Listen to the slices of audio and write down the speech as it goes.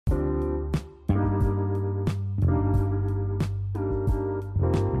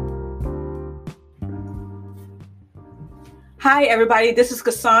Hi, everybody. This is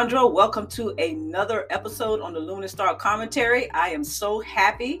Cassandra. Welcome to another episode on the Luminous Star Commentary. I am so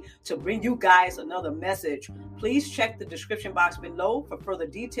happy to bring you guys another message. Please check the description box below for further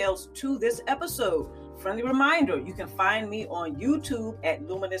details to this episode. Friendly reminder, you can find me on YouTube at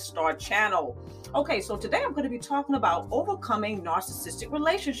Luminous Star Channel. Okay, so today I'm going to be talking about overcoming narcissistic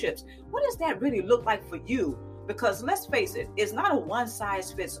relationships. What does that really look like for you? Because let's face it, it's not a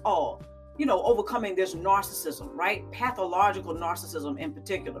one-size-fits-all. Overcoming this narcissism, right? Pathological narcissism in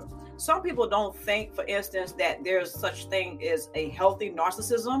particular. Some people don't think, for instance, that there's such thing as a healthy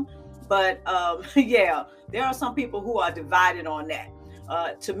narcissism, but there are some people who are divided on that.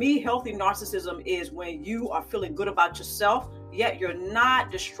 To me, healthy narcissism is when you are feeling good about yourself, yet you're not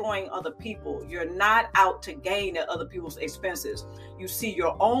destroying other people. You're not out to gain at other people's expenses. You see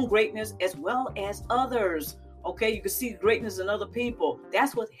your own greatness as well as others. Okay, you can see greatness in other people.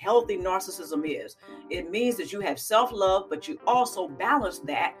 That's what healthy narcissism is. It means that you have self-love, but you also balance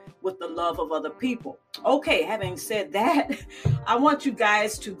that with the love of other people. Okay, having said that, I want you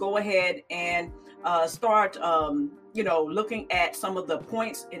guys to go ahead and start, looking at some of the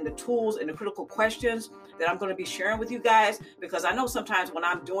points and the tools and the critical questions that I'm going to be sharing with you guys, because I know sometimes when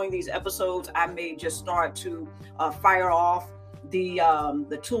I'm doing these episodes, I may just start to fire off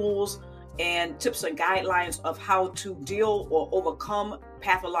the tools and tips and guidelines of how to deal or overcome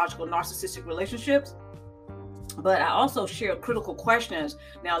pathological narcissistic relationships. But I also share critical questions.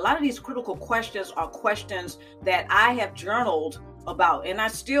 Now, a lot of these critical questions are questions that I have journaled about. And I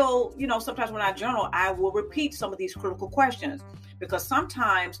still, sometimes when I journal, I will repeat some of these critical questions, because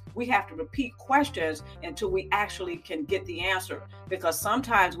sometimes we have to repeat questions until we actually can get the answer, because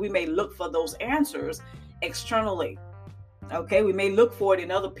sometimes we may look for those answers externally. Okay, we may look for it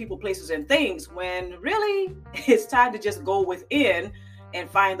in other people, places, and things, when really it's time to just go within and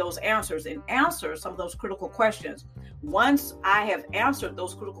find those answers and answer some of those critical questions. Once I have answered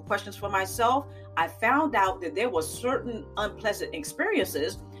those critical questions for myself, I found out that there were certain unpleasant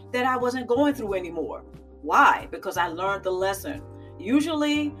experiences that I wasn't going through anymore. Why? Because I learned the lesson.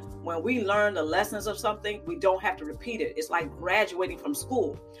 Usually, when we learn the lessons of something, we don't have to repeat it. It's like graduating from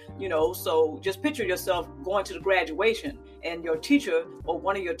school, so just picture yourself going to the graduation, and your teacher or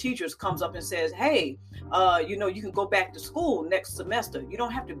one of your teachers comes up and says, hey, you can go back to school next semester. You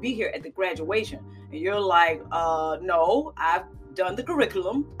don't have to be here at the graduation. And you're like, no, I've done the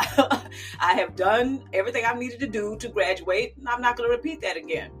curriculum. I have done everything I needed to do to graduate, and I'm not going to repeat that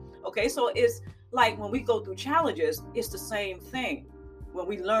again. Okay, so it's like when we go through challenges, it's the same thing. When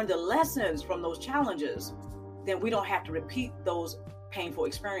we learn the lessons from those challenges, then we don't have to repeat those painful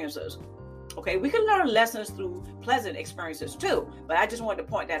experiences. Okay, we can learn lessons through pleasant experiences too, but I just wanted to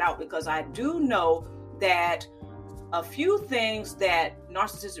point that out, because I do know that a few things that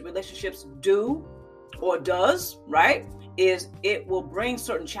narcissistic relationships do or does, right, is it will bring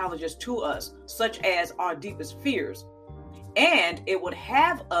certain challenges to us, such as our deepest fears. And it would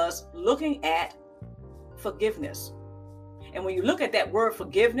have us looking at forgiveness. And when you look at that word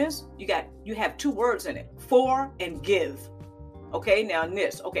forgiveness, you have two words in it: for and give. Okay, now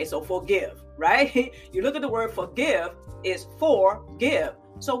this. Okay, so forgive, right? You look at the word forgive is for, give.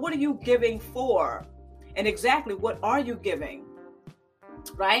 So what are you giving for? And exactly what are you giving?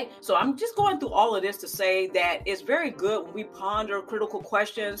 Right? So I'm just going through all of this to say that it's very good when we ponder critical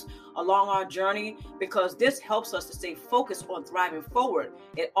questions along our journey, because this helps us to stay focused on thriving forward.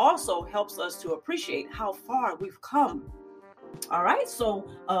 It also helps us to appreciate how far we've come. All right, so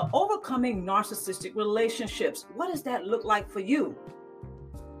overcoming narcissistic relationships. What does that look like for you?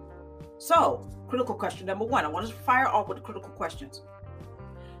 So, critical question number one. I want to fire off with the critical questions.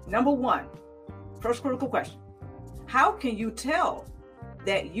 Number one, first critical question: how can you tell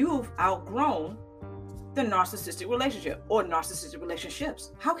that you've outgrown the narcissistic relationship or narcissistic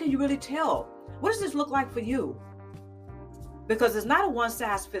relationships? How can you really tell? What does this look like for you? Because it's not a one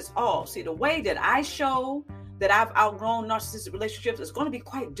size fits all. See, the way that I show that I've outgrown narcissistic relationships is going to be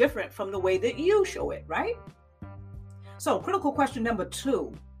quite different from the way that you show it, right? So, critical question number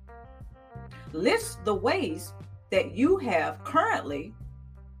two: list the ways that you have currently,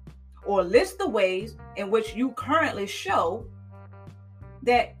 or list the ways in which you currently show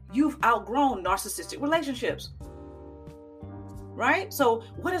that you've outgrown narcissistic relationships. Right? So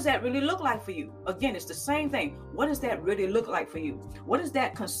what does that really look like for you? Again, it's the same thing. What does that really look like for you? What does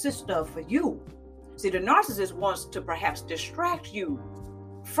that consist of for you? See, the narcissist wants to perhaps distract you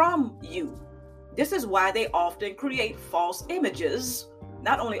from you. This is why they often create false images,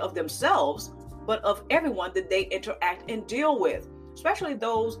 not only of themselves, but of everyone that they interact and deal with, especially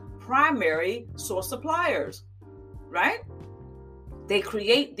those primary source suppliers, right? They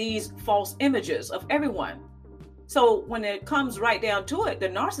create these false images of everyone. So when it comes right down to it, the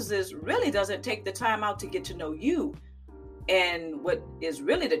narcissist really doesn't take the time out to get to know you. And what is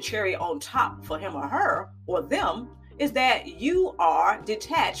really the cherry on top for him or her or them is that you are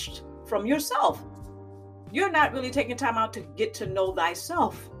detached from yourself. You're not really taking time out to get to know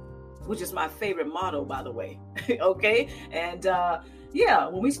thyself, which is my favorite motto, by the way. Okay. And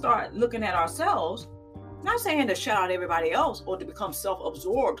when we start looking at ourselves, not saying to shut out everybody else or to become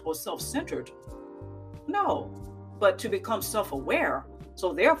self-absorbed or self-centered. No, but to become self-aware.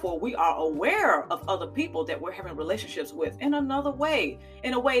 So therefore, we are aware of other people that we're having relationships with in another way,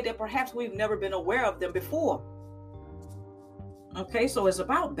 in a way that perhaps we've never been aware of them before. Okay, so it's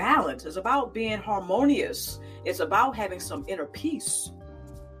about balance. It's about being harmonious. It's about having some inner peace,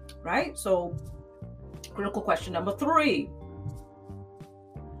 right? So critical question number 3.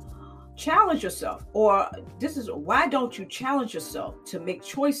 Challenge yourself, or this is why don't you challenge yourself to make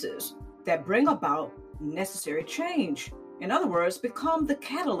choices that bring about necessary change? In other words, become the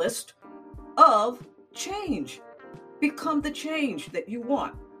catalyst of change. Become the change that you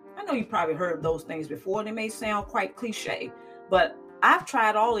want. I know you probably heard those things before. They may sound quite cliche, but I've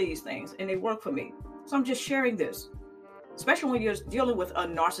tried all these things and they work for me. So I'm just sharing this, especially when you're dealing with a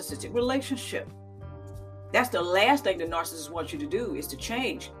narcissistic relationship. That's the last thing the narcissist wants you to do is to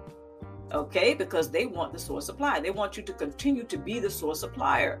change. Okay, because they want the source supply. They want you to continue to be the source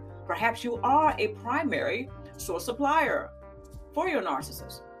supplier. Perhaps you are a primary source supplier for your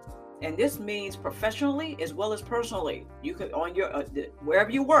narcissist. And this means professionally as well as personally. You could on your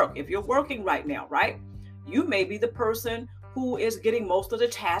wherever you work, if you're working right now, right? You may be the person who is getting most of the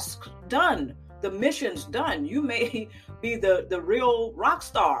tasks done, the missions done. You may be the real rock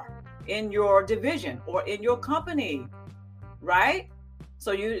star in your division or in your company, right?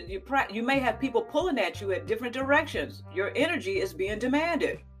 So you may have people pulling at you at different directions. Your energy is being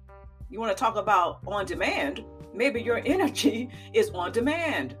demanded. You want to talk about on demand? Maybe your energy is on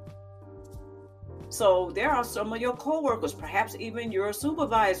demand. So there are some of your coworkers, perhaps even your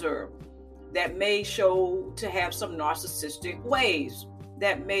supervisor, that may show to have some narcissistic ways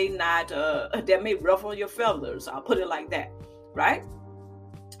that may ruffle your feathers. I'll put it like that, right?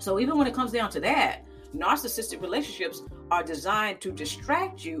 So even when it comes down to that, narcissistic relationships are designed to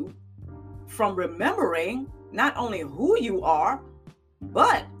distract you from remembering not only who you are,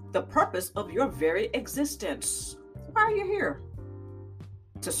 but the purpose of your very existence. Why are you here?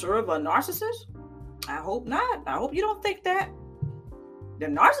 To serve a narcissist? I hope not. I hope you don't think that. The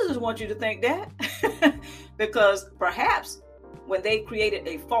narcissist wants you to think that because perhaps when they created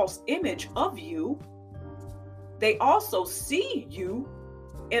a false image of you, they also see you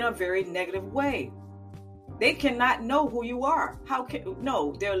in a very negative way. They cannot know who you are.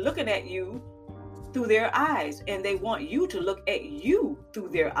 They're looking at you through their eyes, and they want you to look at you through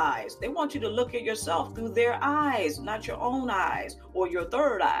their eyes. They want you to look at yourself through their eyes, not your own eyes or your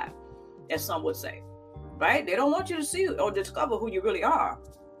third eye, as some would say, right? They don't want you to see or discover who you really are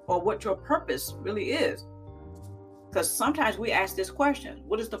or what your purpose really is. Because sometimes we ask this question,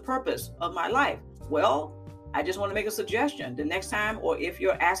 what is the purpose of my life? Well, I just want to make a suggestion. The next time, or if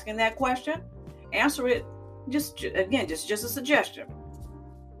you're asking that question, answer it just a suggestion.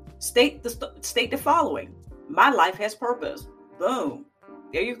 State the following. My life has purpose. Boom.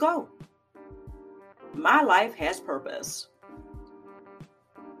 There you go. My life has purpose.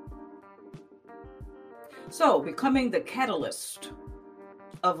 So, becoming the catalyst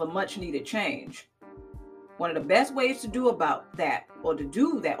of a much needed change. One of the best ways to do about that, or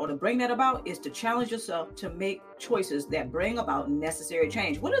to bring that about, is to challenge yourself to make choices that bring about necessary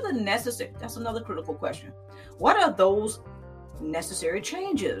change. What are the necessary? That's another critical question. What are those necessary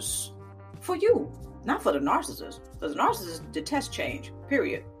changes for you? Not for the narcissist, because the narcissist detests change,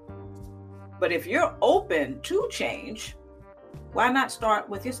 period. But if you're open to change, why not start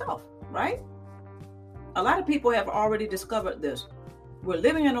with yourself, right? A lot of people have already discovered this. We're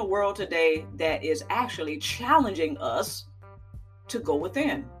living in a world today that is actually challenging us to go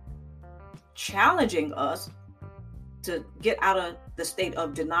within, challenging us to get out of the state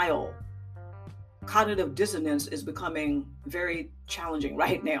of denial. Cognitive dissonance is becoming very challenging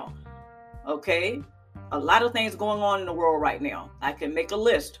right now. Okay? A lot of things going on in the world right now. I can make a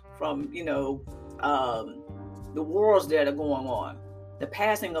list from, the wars that are going on, the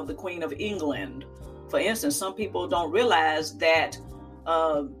passing of the Queen of England. For instance, some people don't realize that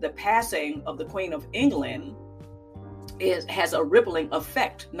the passing of the Queen of England has a rippling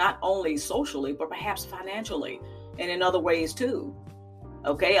effect, not only socially, but perhaps financially and in other ways too.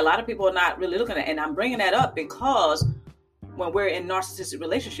 Okay, a lot of people are not really looking at it. And I'm bringing that up because when we're in narcissistic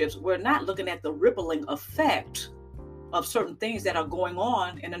relationships, we're not looking at the rippling effect of certain things that are going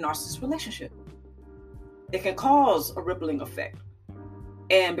on in a narcissist relationship. It can cause a rippling effect.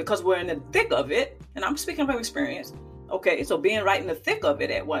 And because we're in the thick of it, and I'm speaking from experience, okay, so being right in the thick of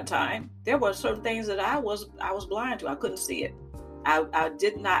it at one time, there were certain things that I was blind to. I couldn't see it.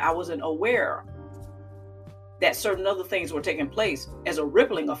 I wasn't aware that certain other things were taking place as a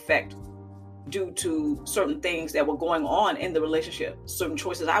rippling effect due to certain things that were going on in the relationship, certain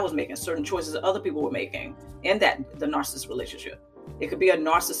choices I was making, certain choices other people were making in the narcissist relationship. It could be a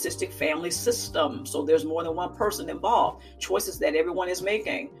narcissistic family system. So there's more than one person involved. Choices that everyone is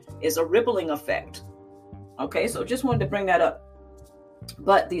making is a rippling effect. Okay, so just wanted to bring that up.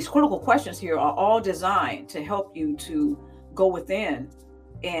 But these critical questions here are all designed to help you to go within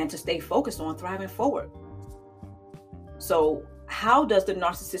and to stay focused on thriving forward. So how does the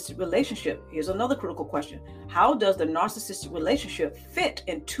narcissistic relationship, here's another critical question, how does the narcissistic relationship fit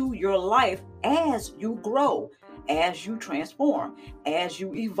into your life as you grow, as you transform, as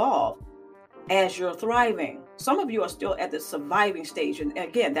you evolve, as you're thriving? Some of you are still at the surviving stage. And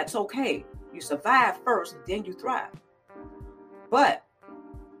again, that's okay. You survive first, then you thrive. But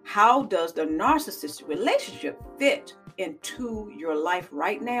how does the narcissistic relationship fit into your life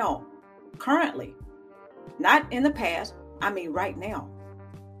right now, currently? Not in the past, I mean right now.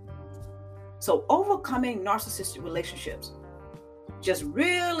 So overcoming narcissistic relationships, just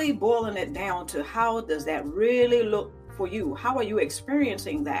really boiling it down to how does that really look for you? How are you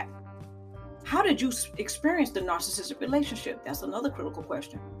experiencing that? How did you experience the narcissistic relationship? That's another critical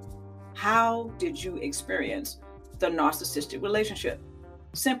question. How did you experience the narcissistic relationship?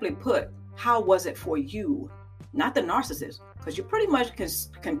 Simply put, how was it for you? Not the narcissist, because you pretty much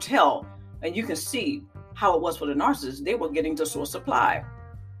can tell and you can see how it was for the narcissist. They were getting the source supply.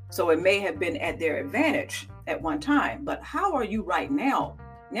 So it may have been at their advantage at one time. But how are you right now?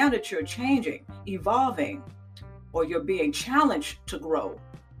 Now that you're changing, evolving, or you're being challenged to grow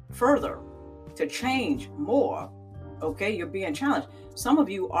further, to change more, okay? You're being challenged. Some of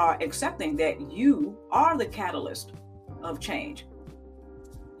you are accepting that you are the catalyst of change.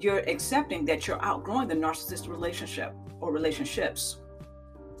 You're accepting that you're outgrowing the narcissistic relationship or relationships.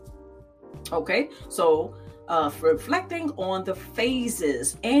 Okay, so reflecting on the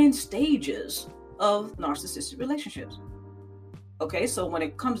phases and stages of narcissistic relationships. Okay, so when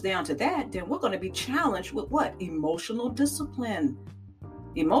it comes down to that, then we're going to be challenged with what? Emotional discipline.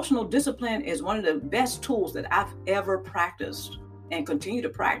 Emotional discipline is one of the best tools that I've ever practiced and continue to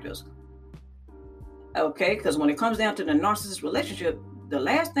practice. Okay, because when it comes down to the narcissist relationship, the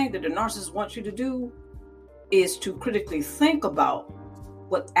last thing that the narcissist wants you to do is to critically think about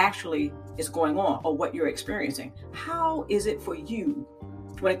what actually is going on or what you're experiencing. How is it for you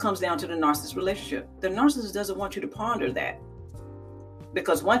when it comes down to the narcissist relationship? The narcissist doesn't want you to ponder that,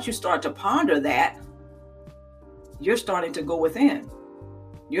 because once you start to ponder that, you're starting to go within.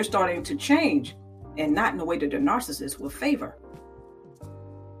 You're starting to change, and not in a way that the narcissist will favor.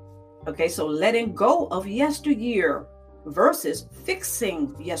 Okay, so letting go of yesteryear versus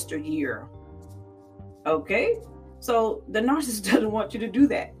fixing yesteryear. Okay, so the narcissist doesn't want you to do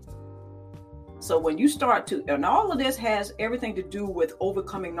that. So when you start to, and all of this has everything to do with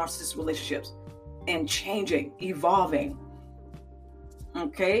overcoming narcissist relationships and changing, evolving,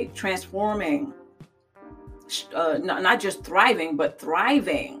 okay, transforming, not just thriving, but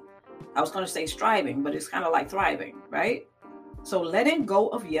thriving. I was going to say striving, but it's kind of like thriving, right? So letting go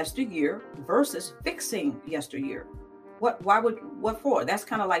of yesteryear versus fixing yesteryear. What for? That's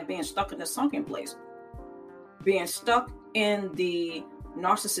kind of like being stuck in a sunken place, being stuck in the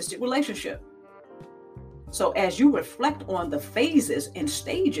narcissistic relationship. So as you reflect on the phases and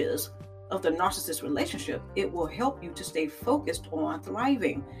stages of the narcissist relationship, it will help you to stay focused on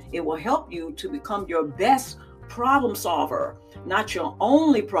thriving. It will help you to become your best problem solver, not your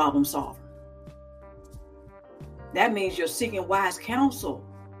only problem solver. That means you're seeking wise counsel.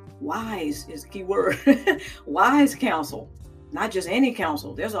 Wise is the key word. Wise counsel, not just any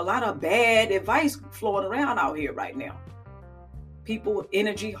counsel. There's a lot of bad advice flowing around out here right now. People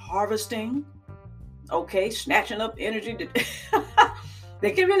energy harvesting, okay, snatching up energy.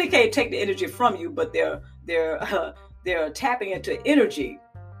 They can really can't take the energy from you, but they're tapping into energy,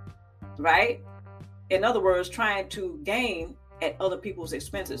 right? In other words, trying to gain at other people's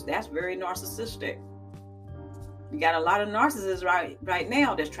expenses. That's very narcissistic. You got a lot of narcissists right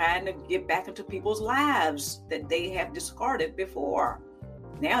now that's trying to get back into people's lives that they have discarded before.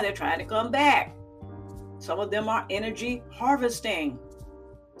 Now they're trying to come back. Some of them are energy harvesting.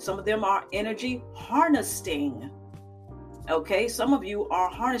 Some of them are energy harnessing. Okay, some of you are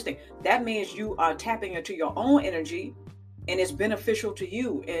harnessing. That means you are tapping into your own energy, and it's beneficial to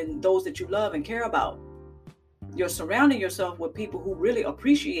you and those that you love and care about. You're surrounding yourself with people who really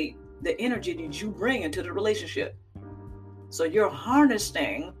appreciate the energy that you bring into the relationship. So you're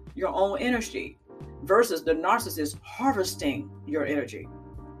harnessing your own energy versus the narcissist harvesting your energy.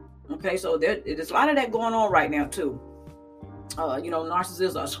 Okay, so there's a lot of that going on right now too.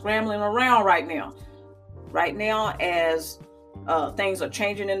 Narcissists are scrambling around right now. Right now, as things are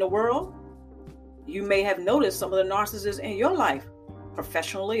changing in the world, you may have noticed some of the narcissists in your life,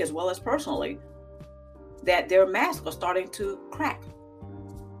 professionally as well as personally, that their masks are starting to crack.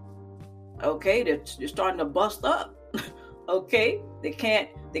 Okay, they're starting to bust up. Okay, they can't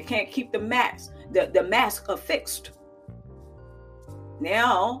keep the mask. The mask affixed.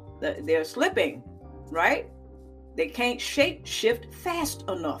 Now they're slipping, right? They can't shape shift fast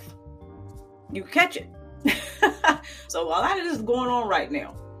enough. You catch it. So a lot of this is going on right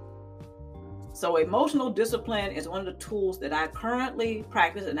now. So emotional discipline is one of the tools that I currently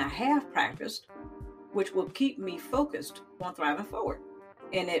practice and I have practiced, which will keep me focused on thriving forward.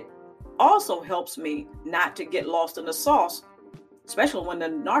 And it also helps me not to get lost in the sauce, especially when the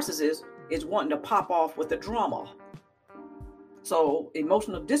narcissist is wanting to pop off with the drama. So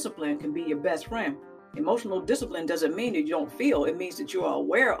emotional discipline can be your best friend. Emotional discipline doesn't mean that you don't feel. It means that you are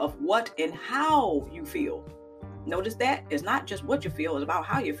aware of what and how you feel. Notice that it's not just what you feel, it's about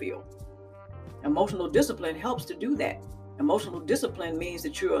how you feel. Emotional discipline helps to do that. Emotional discipline means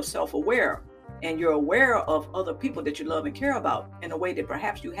that you are self-aware and you're aware of other people that you love and care about in a way that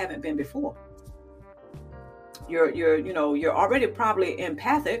perhaps you haven't been before. You're already probably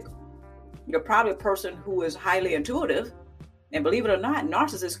empathic. You're probably a person who is highly intuitive. And believe it or not,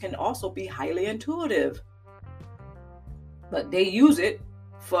 narcissists can also be highly intuitive. But they use it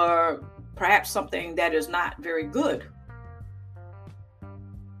for perhaps something that is not very good.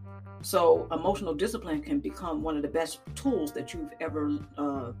 So emotional discipline can become one of the best tools that you've ever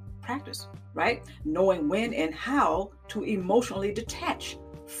practiced, right? Knowing when and how to emotionally detach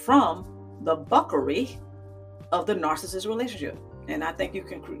from the buckery of the narcissist relationship. And I think you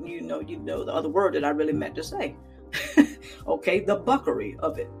know the other word that I really meant to say. Okay, the buckery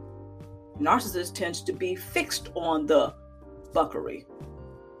of it. Narcissist tends to be fixed on the buckery.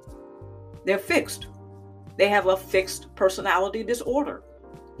 They're fixed. They have a fixed personality disorder.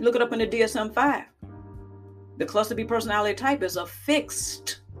 Look it up in the DSM-5. The cluster B personality type is a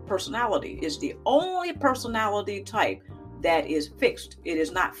fixed personality. It's the only personality type that is fixed. It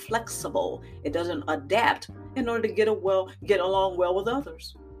is not flexible. It doesn't adapt in order to get along well with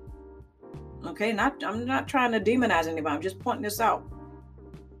others. Okay, I'm not trying to demonize anybody. I'm just pointing this out.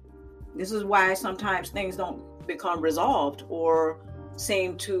 This is why sometimes things don't become resolved or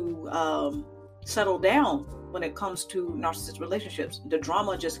seem to settle down when it comes to narcissist relationships. The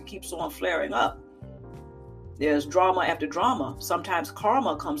drama just keeps on flaring up. There's drama after drama. Sometimes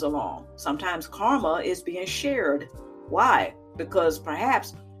karma comes along. Sometimes karma is being shared. Why? Because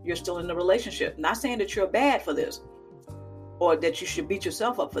perhaps you're still in the relationship. Not saying that you're bad for this or that you should beat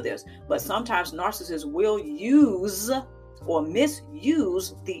yourself up for this, but sometimes narcissists will use or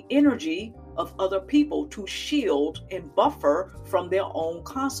misuse the energy of other people to shield and buffer from their own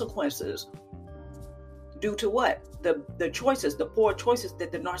consequences. Due to what? The choices, the poor choices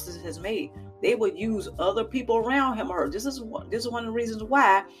that the narcissist has made. They will use other people around him or her. This is one of the reasons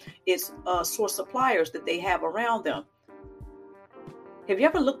why it's source suppliers that they have around them. Have you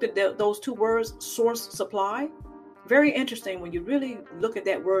ever looked at those two words, source supply? Very interesting when you really look at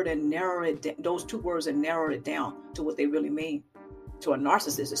that word and narrow it, those two words, and narrow it down to what they really mean, to a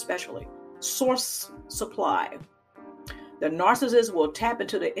narcissist especially. Source supply. The narcissist will tap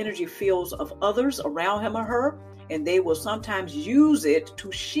into the energy fields of others around him or her, and they will sometimes use it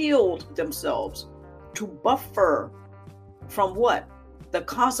to shield themselves, to buffer from what? The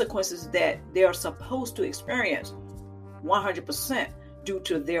consequences that they are supposed to experience 100% due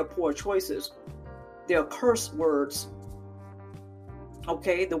to their poor choices, their curse words,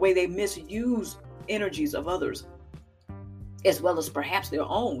 okay, the way they misuse energies of others, as well as perhaps their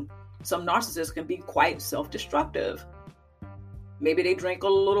own. Some narcissists can be quite self-destructive. Maybe they drink a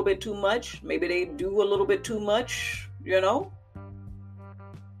little bit too much. Maybe they do a little bit too much,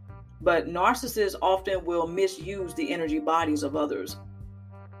 But narcissists often will misuse the energy bodies of others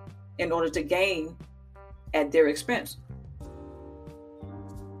in order to gain at their expense.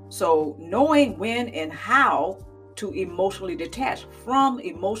 So knowing when and how to emotionally detach from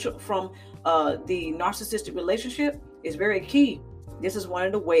the narcissistic relationship is very key. This is one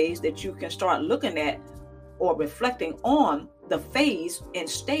of the ways that you can start looking at or reflecting on the phase and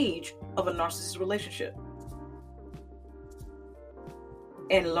stage of a narcissist relationship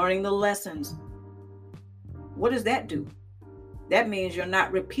and learning the lessons. What does that do? That means you're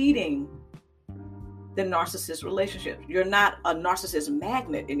not repeating the narcissist relationship. You're not a narcissist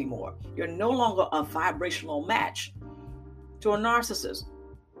magnet anymore. You're no longer a vibrational match to a narcissist.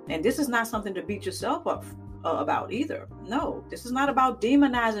 And this is not something to beat yourself up about either. No, this is not about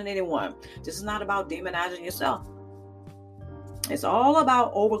demonizing anyone. This is not about demonizing yourself. It's all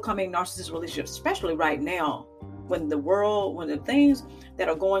about overcoming narcissist relationships, especially right now when the things that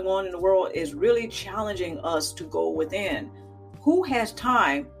are going on in the world is really challenging us to go within. Who has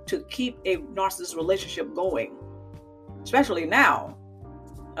time to keep a narcissist relationship going? Especially now.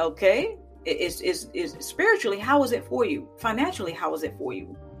 Okay? It's spiritually, how is it for you? Financially, how is it for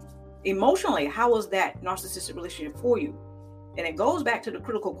you? Emotionally, how is that narcissistic relationship for you? And it goes back to the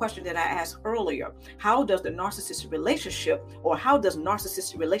critical question that I asked earlier. How does the narcissistic relationship, or how does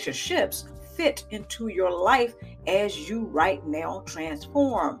narcissistic relationships fit into your life as you right now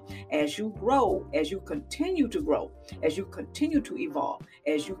transform, as you grow, as you continue to grow, as you continue to evolve,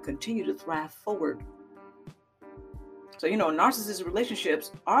 as you continue to thrive forward? So, narcissistic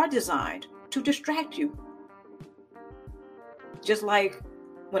relationships are designed to distract you. Just like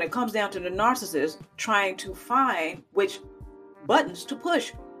when it comes down to the narcissist trying to find which buttons to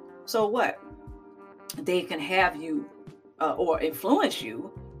push. So what? They can have you or influence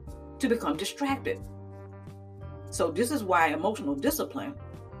you to become distracted. So this is why emotional discipline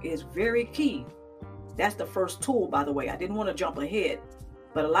is very key. That's the first tool, by the way. I didn't want to jump ahead,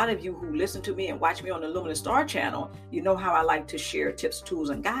 but a lot of you who listen to me and watch me on the Luminous Star channel, you know how I like to share tips, tools,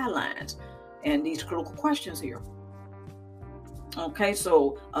 and guidelines and these critical questions here. Okay,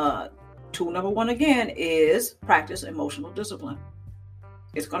 so tool number 1 again is practice emotional discipline.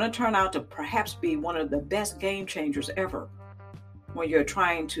 It's going to turn out to perhaps be one of the best game changers ever when you're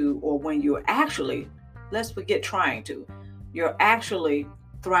trying to, or when you're actually, let's forget trying to, you're actually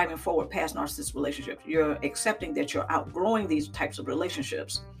thriving forward past narcissistic relationships. You're accepting that you're outgrowing these types of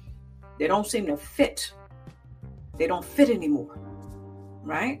relationships. They don't seem to fit. They don't fit anymore,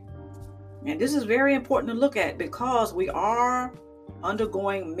 right? And this is very important to look at because we are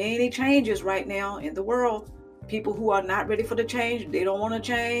undergoing many changes right now in the world. People who are not ready for the change, they don't want to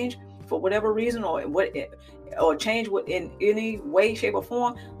change for whatever reason, or change in any way, shape, or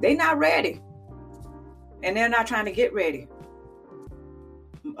form. They're not ready, and they're not trying to get ready.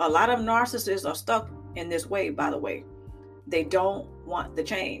 A lot of narcissists are stuck in this way, by the way. They don't want the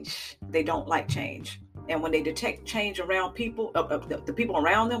change. They don't like change. And when they detect change around people, the people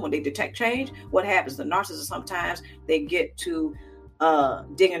around them, when they detect change, what happens? The narcissists sometimes they get to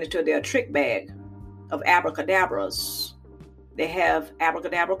digging into their trick bag of abracadabras. They have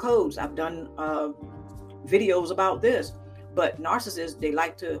abracadabra codes. I've done videos about this. But narcissists, they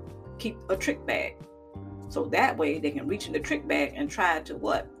like to keep a trick bag. So that way they can reach in the trick bag and try to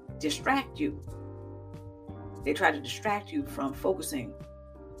what? Distract you. They try to distract you from focusing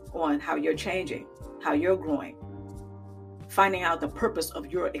on how you're changing, how you're growing, finding out the purpose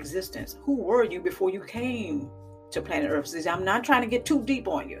of your existence. Who were you before you came to planet Earth? See, I'm not trying to get too deep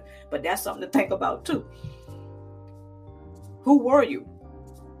on you, but that's something to think about too. Who were you?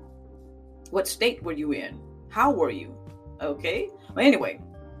 What state were you in? How were you? Okay. Well, anyway,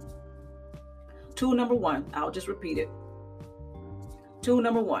 tool number 1, I'll just repeat it. Tool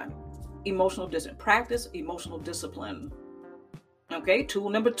number 1, emotional discipline. Practice emotional discipline. Okay. Tool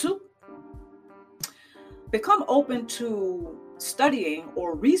number 2, become open to studying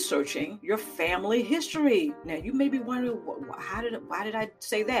or researching your family history. Now, you may be wondering, why did I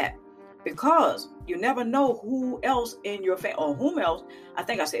say that? Because you never know who else in your family, or whom else, I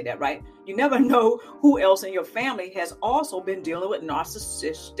think I said that right. You never know who else in your family has also been dealing with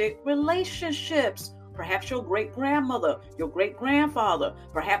narcissistic relationships. Perhaps your great-grandmother, your great-grandfather,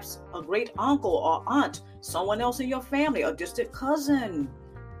 perhaps a great uncle or aunt, someone else in your family, a distant cousin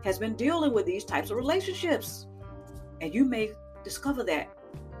has been dealing with these types of relationships. And you may discover that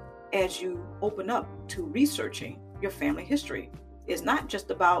as you open up to researching your family history. It's not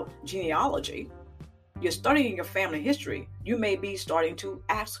just about genealogy. You're studying your family history. You may be starting to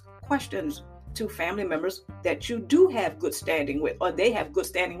ask questions to family members that you do have good standing with, or they have good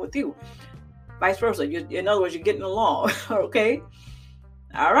standing with you. Vice versa. In other words, you're getting along. Okay?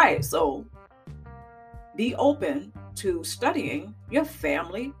 All right. So be open to studying your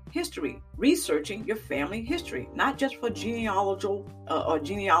family history, researching your family history, not just for genealogy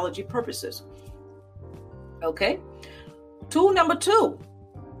purposes. Okay? Tool number 2.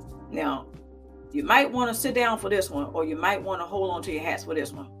 Now, you might want to sit down for this one, or you might want to hold on to your hats for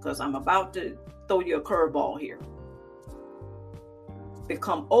this one, because I'm about to throw you a curveball here.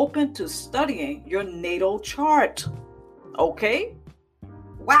 Become open to studying your natal chart. Okay?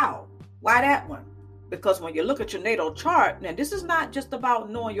 Wow. Why that one? Because when you look at your natal chart, now this is not just about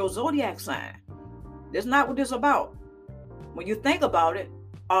knowing your zodiac sign. That's not what this is about. When you think about it,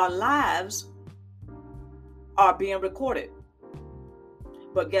 our lives are being recorded.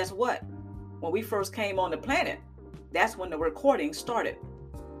 But guess what? When we first came on the planet, that's when the recording started.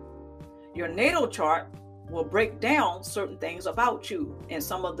 Your natal chart will break down certain things about you and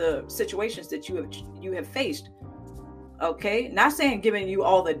some of the situations that you have faced. Okay, not saying giving you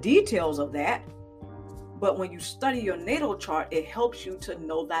all the details of that, but when you study your natal chart, it helps you to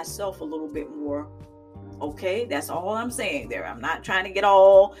know thyself a little bit more. Okay, that's all I'm saying there. I'm not trying to get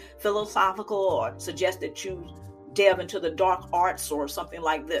all philosophical or suggest that you delve into the dark arts or something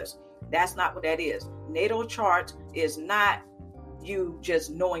like this. That's not what that is. Natal chart is not you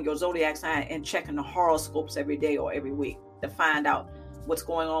just knowing your zodiac sign and checking the horoscopes every day or every week to find out what's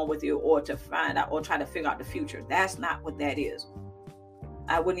going on with you, or to find out or try to figure out the future. That's not what that is.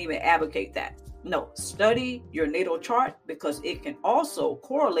 I wouldn't even advocate that. No, study your natal chart, because it can also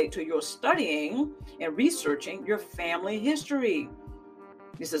correlate to your studying and researching your family history.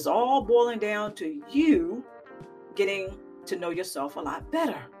 This is all boiling down to you getting to know yourself a lot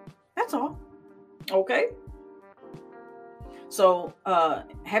better. That's all. Okay. So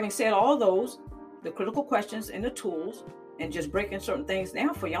having said all those, the critical questions and the tools, and just breaking certain things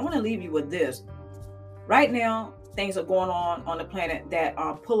down for you, I want to leave you with this. Right now, things are going on the planet that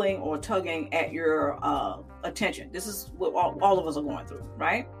are pulling or tugging at your attention. This is what all of us are going through,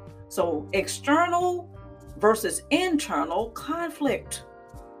 right? So external versus internal conflict.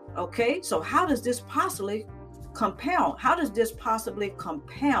 Okay, so how does this possibly compound?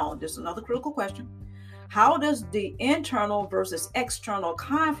 This is another critical question. How does the internal versus external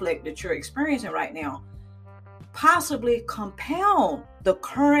conflict that you're experiencing right now possibly compound the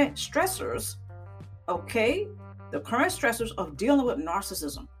current stressors? Okay, the current stressors of dealing with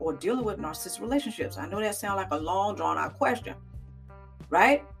narcissism or dealing with narcissistic relationships. I know that sounds like a long drawn out question,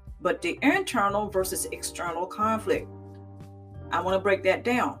 right? But the internal versus external conflict, I want to break that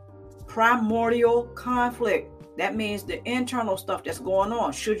down. Primordial conflict. That means the internal stuff that's going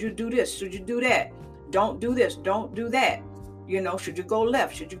on. Should you do this? Should you do that? Don't do this. Don't do that. You know, should you go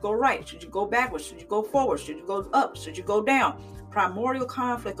left? Should you go right? Should you go backwards? Should you go forward? Should you go up? Should you go down? Primordial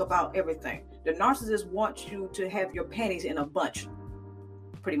conflict about everything. The narcissist wants you to have your panties in a bunch,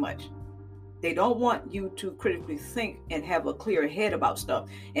 pretty much. They don't want you to critically think and have a clear head about stuff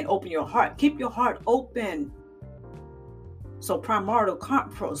and open your heart. Keep your heart open. So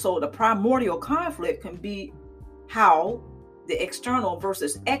the primordial conflict can be how the external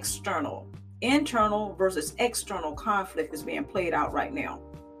versus external, internal versus external conflict is being played out right now.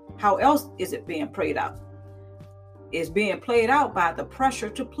 How else is it being played out? It's being played out by the pressure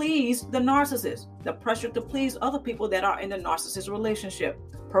to please the narcissist, the pressure to please other people that are in the narcissist relationship,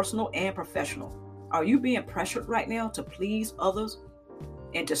 personal and professional. Are you being pressured right now to please others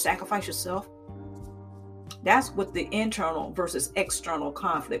and to sacrifice yourself? That's what the internal versus external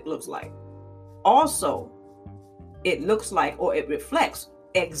conflict looks like. Also, it looks like, or it reflects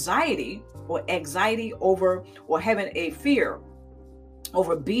anxiety over, or having a fear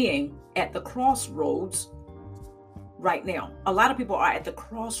over being at the crossroads right now. A lot of people are at the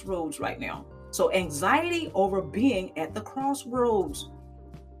crossroads right now. So anxiety over being at the crossroads.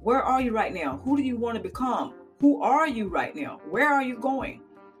 Where are you right now? Who do you want to become? Who are you right now? Where are you going?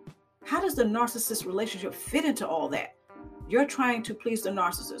 How does the narcissist relationship fit into all that? You're trying to please the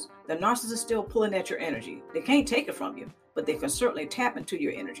narcissist. The narcissist is still pulling at your energy. They can't take it from you, but they can certainly tap into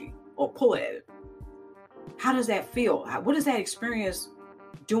your energy or pull at it. How does that feel? What is that experience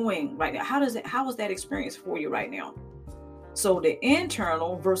doing right now? How is that experience for you right now? So the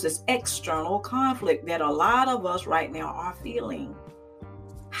internal versus external conflict that a lot of us right now are feeling.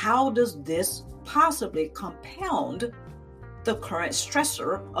 How does this possibly compound the current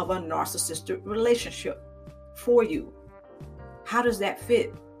stressor of a narcissistic relationship for you? How does that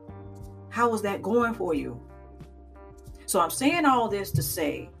fit? How is that going for you? So I'm saying all this to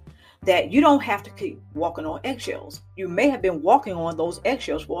say that you don't have to keep walking on eggshells. You may have been walking on those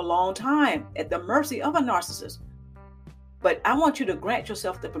eggshells for a long time at the mercy of a narcissist. But I want you to grant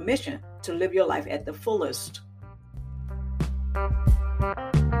yourself the permission to live your life at the fullest.